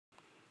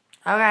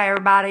Okay,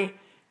 everybody.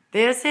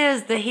 This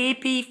is the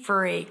hippie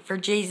freak for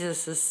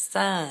Jesus'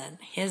 son.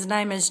 His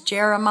name is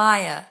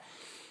Jeremiah.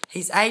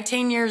 He's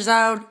 18 years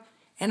old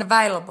and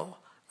available.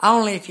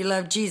 Only if you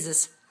love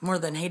Jesus more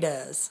than he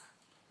does.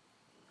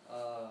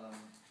 All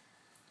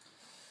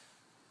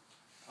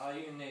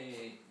you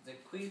need, they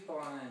keep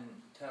on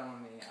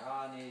telling me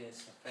all I need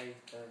is the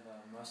faith of a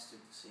mustard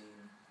seed.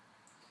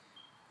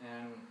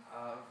 And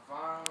I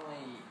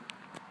finally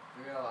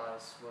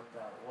realized what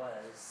that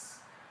was.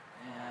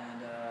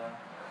 And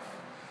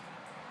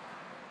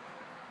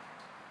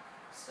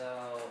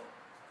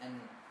and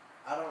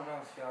I don't know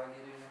if y'all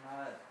get it or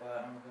not,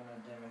 but I'm going to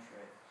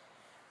demonstrate.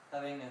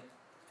 Having a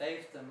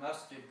faith of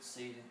mustard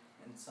seed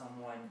in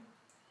someone,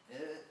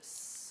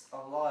 it's a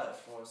lot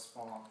for a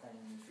small thing.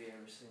 If you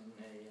ever seen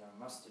a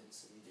mustard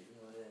seed, it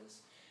really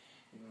is.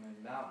 You move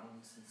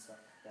mountains and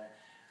stuff like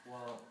that.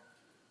 Well,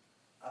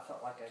 I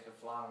felt like I could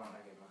fly when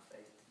I gave my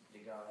faith to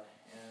God,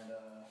 and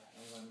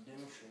I'm going to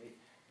demonstrate.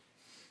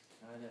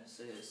 I didn't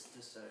say it's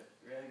just a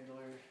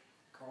regular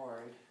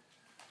card.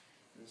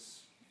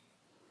 There's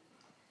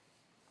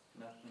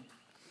nothing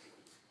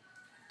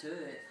to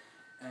it,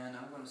 and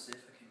I'm going to see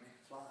if I can make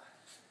it fly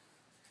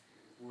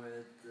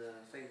with the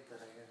faith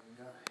that I have in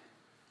God.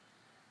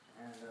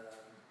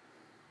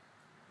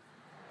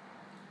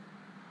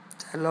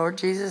 And Lord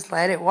Jesus,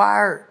 let it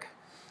work.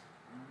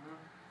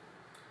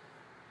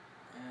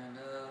 And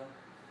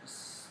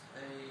it's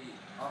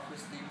a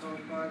Office Depot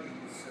card. You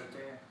can sit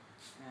there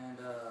and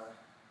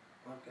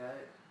look at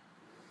it.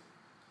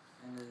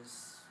 And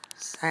it's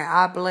Say,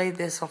 I believe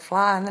this will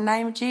fly in the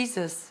name of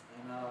Jesus.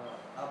 And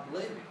I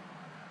believe it.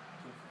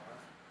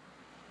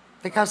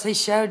 Because he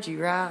showed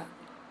you, right?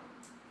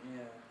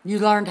 Yeah. You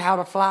learned how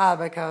to fly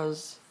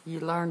because you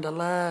learned to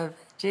love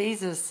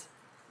Jesus.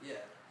 Yeah.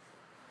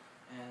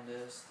 And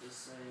it's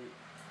a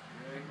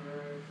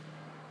regular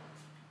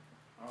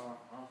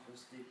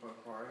Office Depot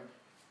card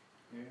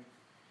here.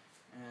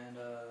 And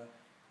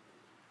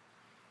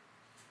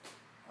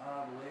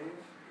I believe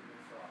it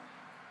will fly.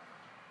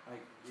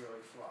 Like,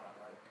 really fly.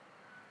 Like,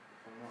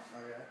 from one,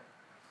 okay.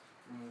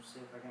 I'm going to see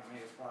if I can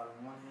make it fly with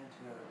one hand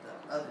to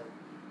the other.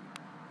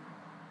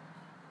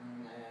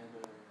 And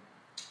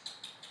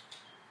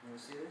you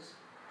see this?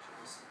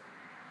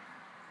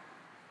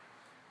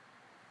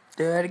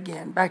 Do it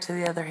again. Back to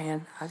the other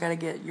hand. I got to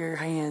get your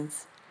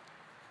hands.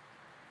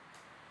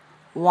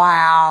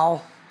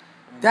 Wow.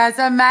 That's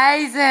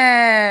amazing.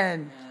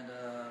 And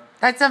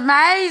that's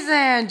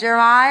amazing,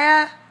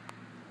 Jeremiah.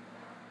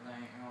 there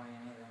ain't really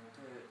anything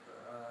to it,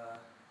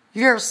 but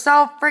you're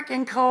so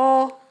freaking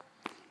cool.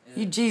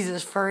 You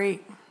Jesus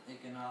freak. You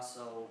can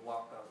also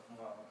walk up.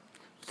 Well,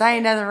 there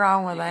ain't nothing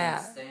wrong with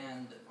that. You can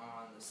stand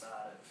on the side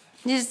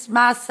of. Just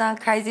my son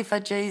crazy for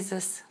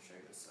Jesus.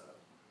 Check this out.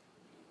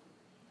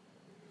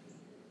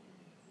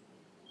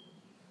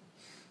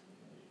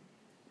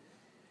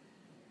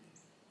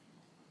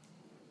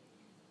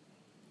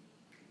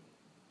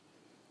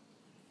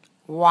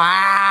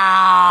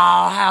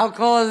 Wow, how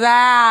cool is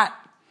that?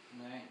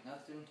 There ain't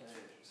nothing to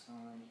it. It's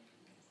only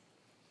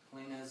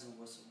clean as a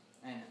whistle,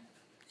 ain't it?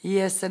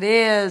 Yes, it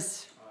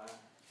is.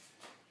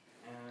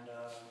 And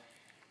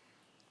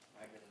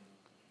I can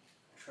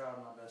try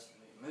my best to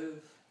make a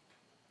move,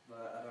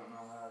 but I don't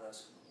know how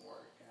that's going to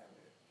work. I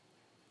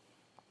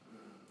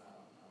don't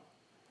know.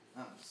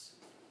 I'm just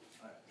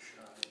try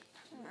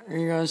it. Are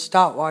you going to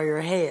stop while you're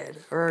ahead,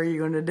 or are you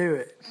going to do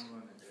it? I'm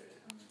going to do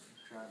it. I'm going to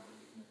try to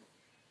move.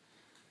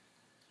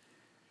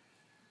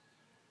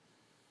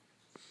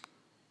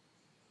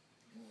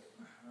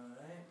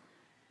 Alright.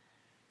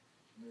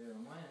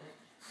 We'll win it.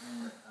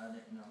 And I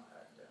didn't know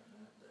how to do that.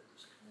 That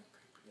was kind of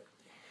creepy up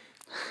there.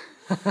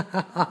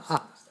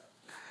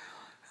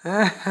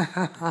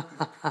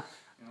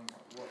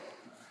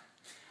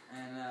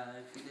 And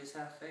if you just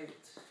have faith,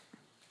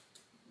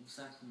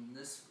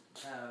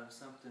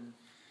 something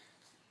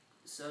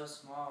so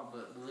small,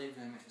 but believe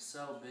in it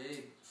so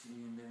big, you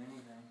can do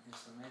anything.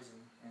 It's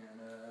amazing, and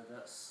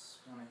that's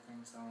one of the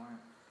things I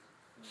learned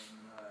from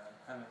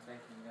having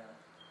faith in God.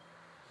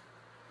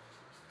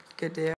 Good deal.